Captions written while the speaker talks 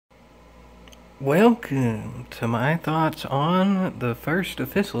Welcome to my thoughts on the first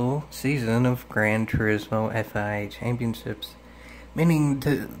official season of Gran Turismo FIA Championships, meaning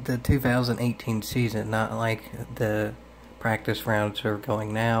the 2018 season, not like the practice rounds are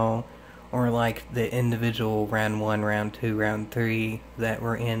going now, or like the individual round 1, round 2, round 3 that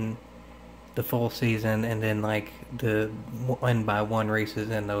were in the full season, and then like the 1-by-1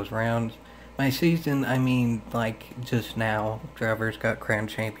 races in those rounds. By season, I mean like just now, drivers got crowned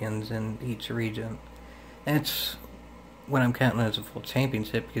champions in each region. That's what I'm counting as a full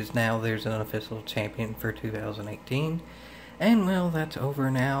championship, because now there's an official champion for 2018. And well, that's over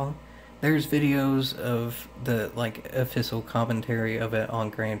now. There's videos of the like official commentary of it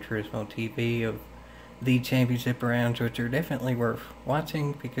on Gran Turismo TV of the championship rounds, which are definitely worth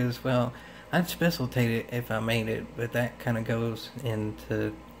watching because, well, I'd specialitate it if I made it, but that kind of goes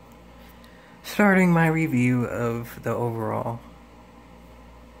into starting my review of the overall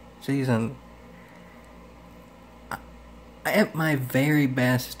season. At my very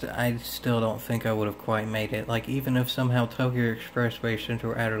best, I still don't think I would have quite made it. Like, even if somehow Tokyo Expressway,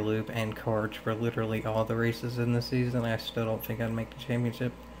 Central Outer Loop, and Karts for literally all the races in the season, I still don't think I'd make the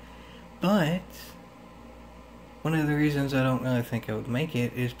championship. But one of the reasons I don't really think I would make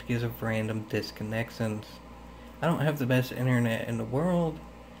it is because of random disconnections. I don't have the best internet in the world,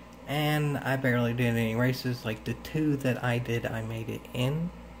 and I barely did any races. Like the 2 that I did, I made it in.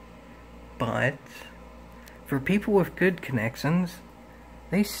 But for people with good connections,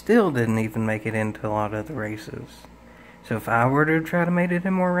 they still didn't even make it into a lot of the races. So if I were to try to make it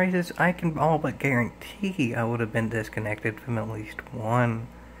in more races, I can all but guarantee I would have been disconnected from at least one.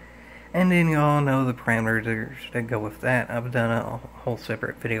 And then you all know the parameters that go with that. I've done a whole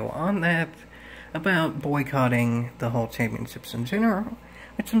separate video on that, about boycotting the whole championships in general,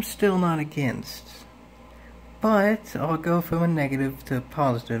 which I'm still not against. But I'll go from a negative to a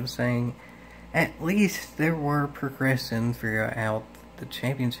positive, saying at least there were progressions throughout the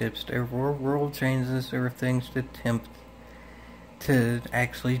championships. There were rule changes, there were things to attempt to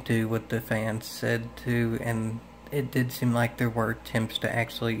actually do what the fans said to, and it did seem like there were attempts to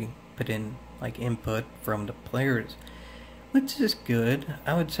actually put in like input from the players, which is good.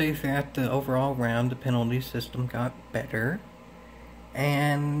 I would say that the overall round, the penalty system got better,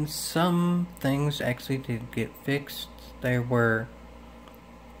 and some things actually did get fixed. There were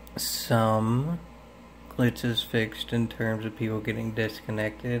some glitches fixed in terms of people getting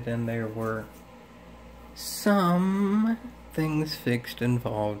disconnected, and there were some things fixed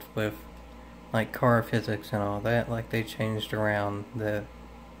involved with like car physics and all that. Like they changed around the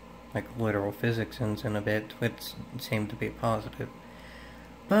like literal physics in a bit, which seemed to be positive.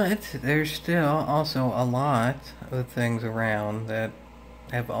 But there's still also a lot of things around that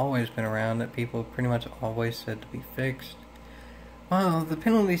have always been around that people pretty much always said to be fixed. While the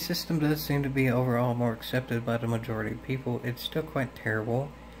penalty system does seem to be overall more accepted by the majority of people, it's still quite terrible.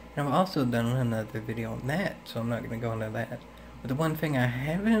 And I've also done another video on that, so I'm not going to go into that. But the one thing I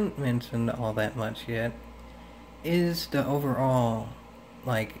haven't mentioned all that much yet is the overall,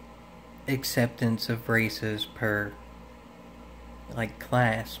 like, acceptance of races per like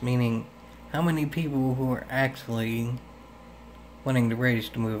class, meaning how many people who are actually wanting to race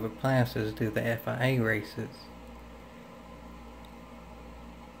to move up classes do the FIA races.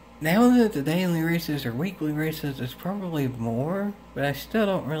 Now that the daily races or weekly races, it's probably more, but I still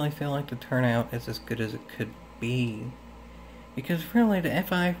don't really feel like the turnout is as good as it could be, because really the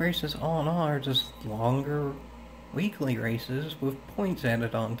FIA races all in all are just longer weekly races with points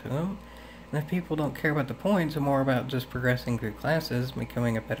added onto them. And if people don't care about the points and more about just progressing through classes,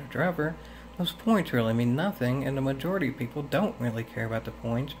 becoming a better driver, those points really mean nothing, and the majority of people don't really care about the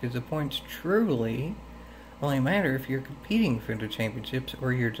points, because the points truly only matter if you're competing for the championships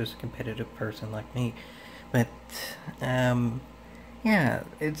or you're just a competitive person like me. But, yeah,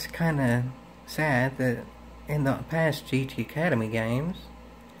 it's kind of sad that in the past GT Academy games,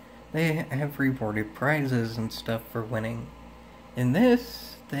 they have rewarded prizes and stuff for winning. In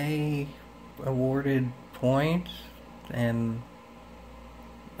this, they awarded points and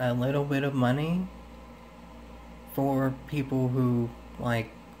a little bit of money for people who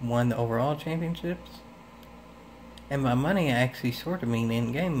like won the overall championships. And by money I actually sort of mean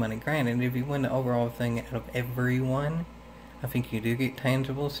in-game money. Granted, if you win the overall thing out of everyone, I think you do get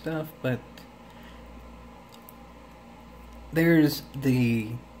tangible stuff, but there's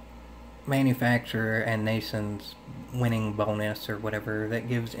the manufacturer and Nason's winning bonus or whatever that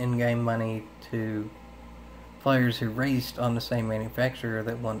gives in-game money to players who raced on the same manufacturer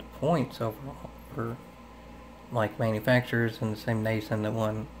that won the points overall for like manufacturers, and the same Nason that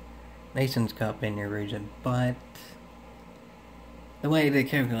won Nason's Cup in your region. But the way they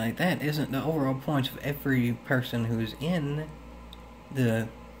calculate that isn't the overall points of every person who's in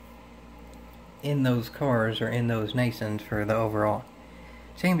those cars or in those nations for the overall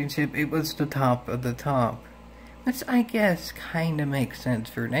championship. It was the top of the top. Which I guess kinda makes sense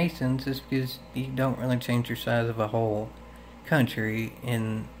for nations, just because you don't really change your size of a whole country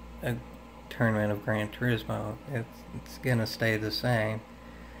in a tournament of Gran Turismo. It's gonna stay the same.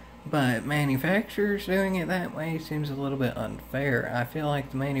 But manufacturers doing it that way seems a little bit unfair. I feel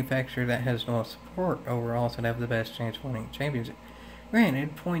like the manufacturer that has the most support overall should have the best chance of winning the championship.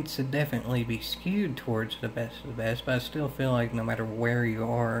 Granted, points should definitely be skewed towards the best of the best, but I still feel like no matter where you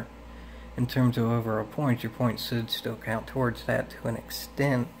are in terms of overall points, your points should still count towards that to an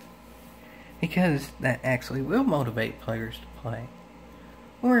extent, because that actually will motivate players to play.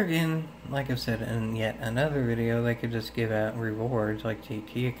 Or again, like I've said in yet another video, they could just give out rewards like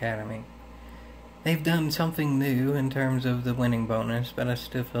GT Academy. They've done something new in terms of the winning bonus, but I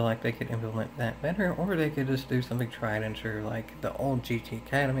still feel like they could implement that better, or they could just do something tried and true like the old GT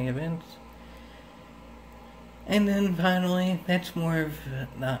Academy events. And then finally, that's more of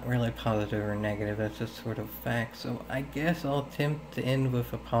not really positive or negative, that's just sort of fact. So I guess I'll attempt to end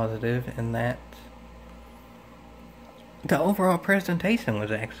with a positive in that the overall presentation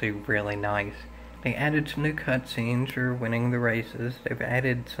was actually really nice. They added some new cutscenes for winning the races. They've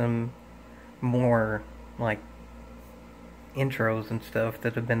added some more, like, intros and stuff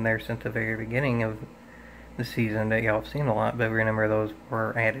that have been there since the very beginning of the season that y'all have seen a lot, but remember those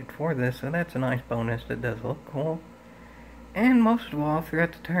were added for this, so that's a nice bonus that does look cool. And most of all,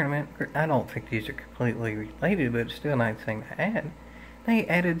 throughout the tournament, I don't think these are completely related, but it's still a nice thing to add. They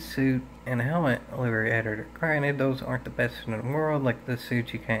added suit and helmet livery editor. Granted, those aren't the best in the world. Like the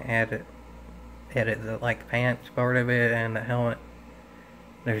suit, you can't edit the like pants part of it, and the helmet,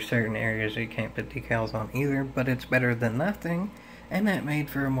 there's certain areas you can't put decals on either, but it's better than nothing, and that made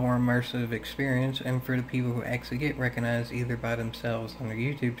for a more immersive experience, and for the people who actually get recognized either by themselves on their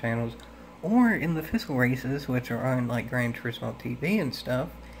YouTube channels, or in the physical races, which are on like Gran Turismo TV and stuff,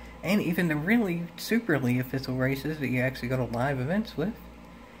 and even the really superly official races that you actually go to live events with.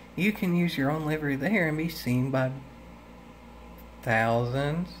 You can use your own livery there and be seen by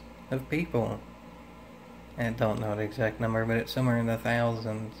thousands of people. I don't know the exact number, but it's somewhere in the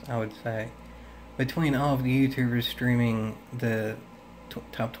thousands, I would say. Between all of the YouTubers streaming the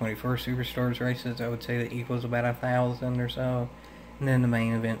top 24 Superstars races, I would say that equals about 1,000 or so. And then the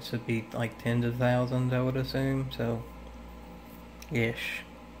main events would be like tens of thousands, I would assume. So, ish,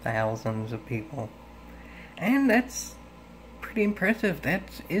 thousands of people. And that's pretty impressive.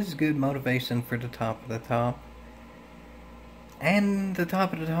 That is good motivation for the top of the top. And the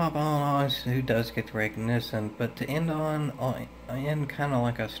top of the top, all in all, is who does get the recognition. But to end on, kind of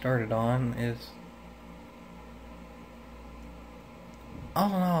like I started on, is all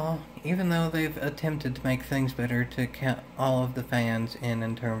in all, even though they've attempted to make things better to count all of the fans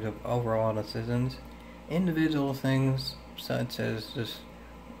in terms of overall decisions, individual things such as just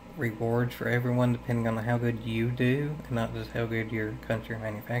rewards for everyone depending on how good you do, and not just how good your country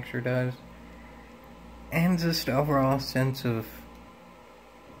manufacturer does, and just overall sense of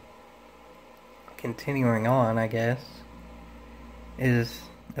continuing on, I guess, is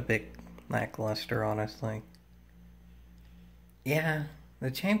a bit lackluster, honestly. Yeah,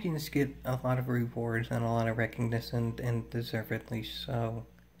 the champions get a lot of rewards and a lot of recognition, and deservedly so.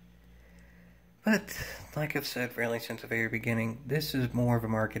 But, like I've said really since the very beginning, this is more of a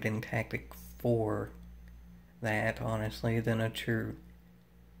marketing tactic for that, honestly, than a true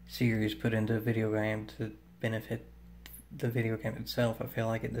series put into a video game to benefit the video game itself, I feel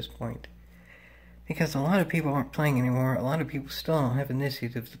like, at this point. Because a lot of people aren't playing anymore, a lot of people still don't have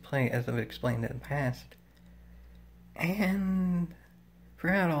initiative to play, as I've explained in the past. And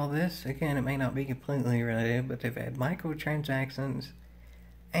throughout all this, again, it may not be completely related, but they've had microtransactions,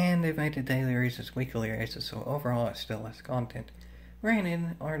 and they've made the daily races weekly races, so overall it's still less content.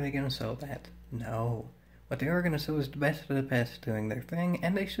 Granted, are they going to show that? No. What they are going to show is the best of the best doing their thing,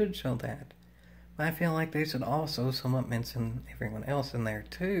 and they should show that. But I feel like they should also somewhat mention everyone else in there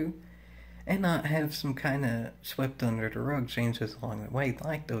too, and not have some kind of swept under the rug changes along the way,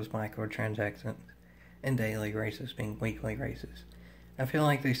 like those microtransactions and daily races being weekly races. I feel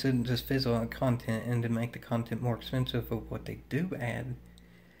like they shouldn't just fizzle out content and to make the content more expensive of what they do add,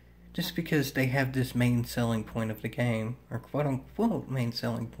 just because they have this main selling point of the game, or quote-unquote main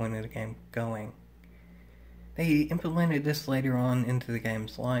selling point of the game, going. They implemented this later on into the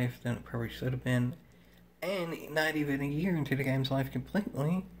game's life than it probably should have been, and not even a year into the game's life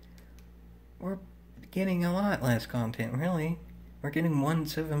completely, we're getting a lot less content, really. We're getting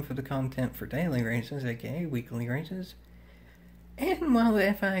 1/7 for the content for daily races, aka weekly races, And while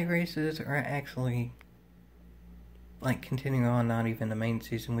the FIA races are actually, like, continuing on, not even the main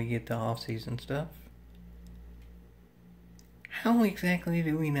season, we get the off-season stuff. How exactly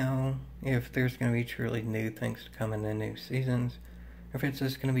do we know if there's going to be truly new things to come in the new seasons, or if it's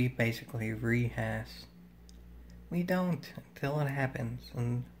just going to be basically rehash? We don't until it happens,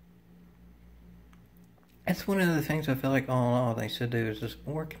 and that's one of the things I feel like all in all they should do is just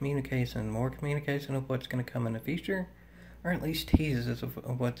more communication of what's going to come in the future, or at least teases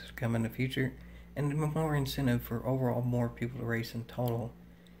of what's to come in the future, and more incentive for overall more people to race in total.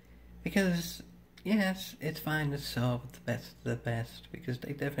 Because yes, it's fine to sell the best of the best, because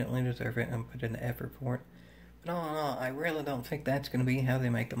they definitely deserve it and put in the effort for it. But all in all, I really don't think that's going to be how they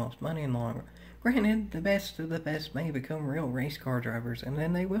make the most money in the long run. Granted, the best of the best may become real race car drivers, and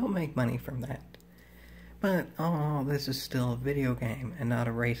then they will make money from that. But all in all, this is still a video game and not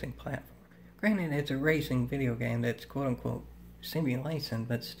a racing platform. Granted, it's a racing video game that's quote-unquote simulation,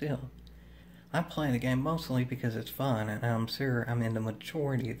 but still. I play the game mostly because it's fun, and I'm sure I'm in the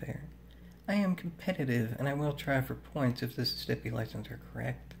majority there. I am competitive, and I will try for points if the stipulations are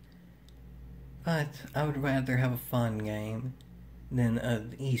correct. But I would rather have a fun game than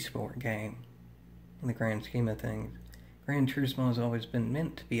an esport game, in the grand scheme of things. Gran Turismo has always been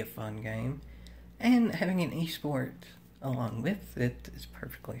meant to be a fun game, and having an esport along with it is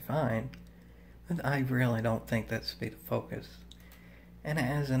perfectly fine. But I really don't think that should be the focus. And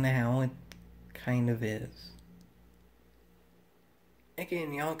as of now, it kind of is.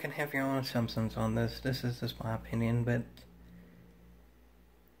 Again, y'all can have your own assumptions on this. This is just my opinion, but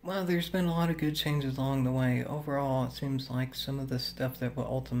while there's been a lot of good changes along the way, overall it seems like some of the stuff that will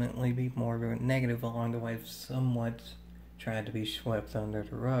ultimately be more of a negative along the way somewhat tried to be swept under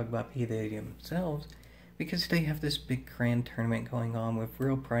the rug by PDA themselves, because they have this big grand tournament going on with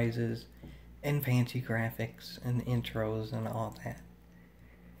real prizes and fancy graphics and intros and all that.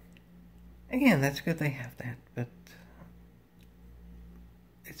 Again, that's good they have that, but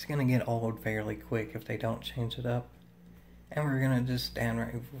it's going to get old fairly quick if they don't change it up. And we're going to just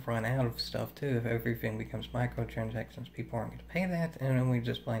downright run out of stuff too. If everything becomes microtransactions, people aren't going to pay that, and then we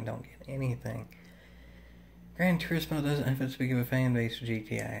just plain don't get anything. Gran Turismo doesn't have as big of a fan base as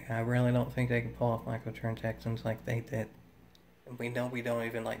GTA. I really don't think they can pull off microtransactions like they did. We know we don't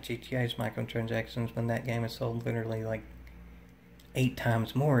even like GTA's microtransactions when that game is sold literally like 8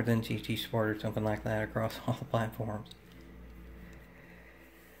 times more than GT Sport or something like that across all the platforms.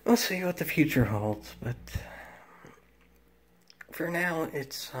 We'll see what the future holds, but for now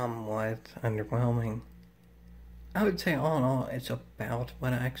it's somewhat underwhelming. I would say all in all it's about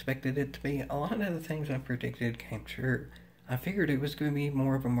what I expected it to be. A lot of the things I predicted came true. I figured it was going to be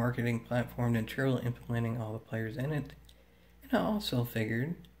more of a marketing platform than truly implementing all the players in it. And I also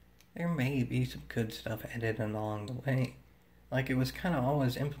figured there may be some good stuff added in along the way. Like it was kind of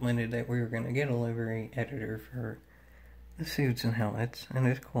always implemented that we were going to get a livery editor for the suits and helmets, and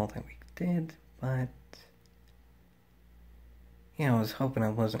it's cool that we did, but yeah, I was hoping I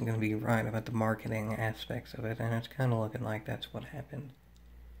wasn't going to be right about the marketing aspects of it, and it's kind of looking like that's what happened.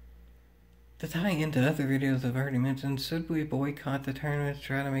 To tie into other videos I've already mentioned, should we boycott the tournaments to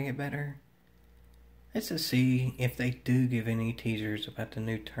try to make it better? Let's just see if they do give any teasers about the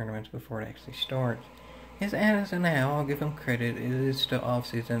new tournaments before it actually starts. As of now, I'll give them credit, it is still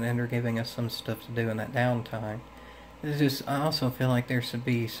off-season and they're giving us some stuff to do in that downtime. It's just, I also feel like there should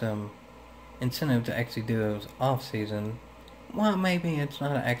be some incentive to actually do those off-season. Well, maybe it's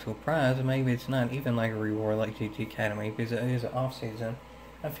not an actual prize, maybe it's not even like a reward like GT Academy, because it is off-season.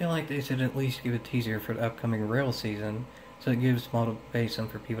 I feel like they should at least give a teaser for the upcoming real season, so it gives motivation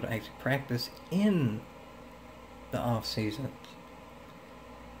for people to actually practice in the off-seasons.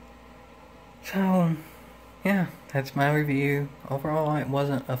 So, yeah, that's my review. Overall, it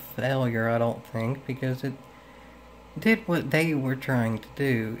wasn't a failure, I don't think, because it did what they were trying to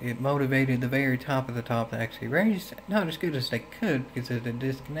do. It motivated the very top of the top to actually race, not as good as they could, because it had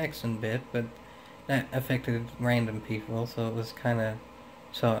disconnection bit, but that affected random people, so it was kind of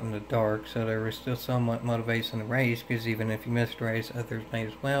shot in the dark, so there was still somewhat motivation to race, because even if you missed a race, others may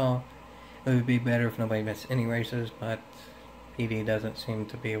as well. It would be better if nobody missed any races, but PD doesn't seem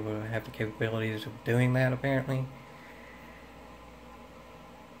to be able to have the capabilities of doing that, apparently.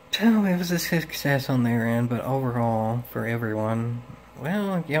 So, it was a success on their end, but overall, for everyone,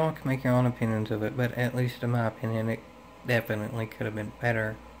 well, y'all can make your own opinions of it, but at least in my opinion, it definitely could have been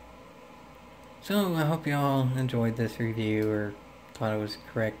better. So, I hope y'all enjoyed this review, or thought it was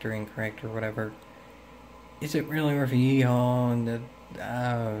correct or incorrect, or whatever. Is it really worth a yeehaw? And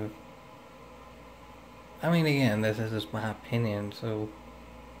I mean, again, this is just my opinion, so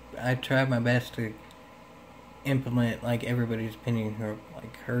I tried my best to implement like everybody's opinion who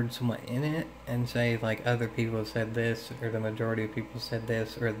like heard someone in it and say like other people have said this or the majority of people said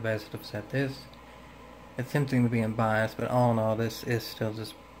this or the best have said this. It's tempting to be unbiased, but all in all, this is still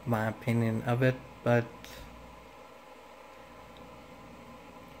just my opinion of it. But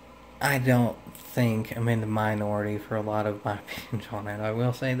I don't think I'm in the minority for a lot of my opinions on it. I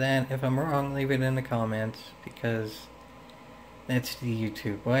will say that. If I'm wrong, leave it in the comments, because that's the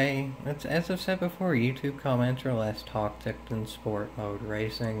YouTube way. As I've said before, YouTube comments are less toxic than sport mode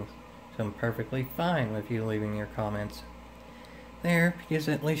racing, so I'm perfectly fine with you leaving your comments there, because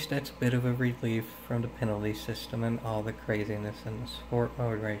at least that's a bit of a relief from the penalty system and all the craziness in the sport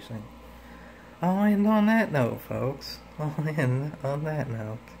mode racing. I'll end on that note, folks. I'll end on that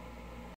note.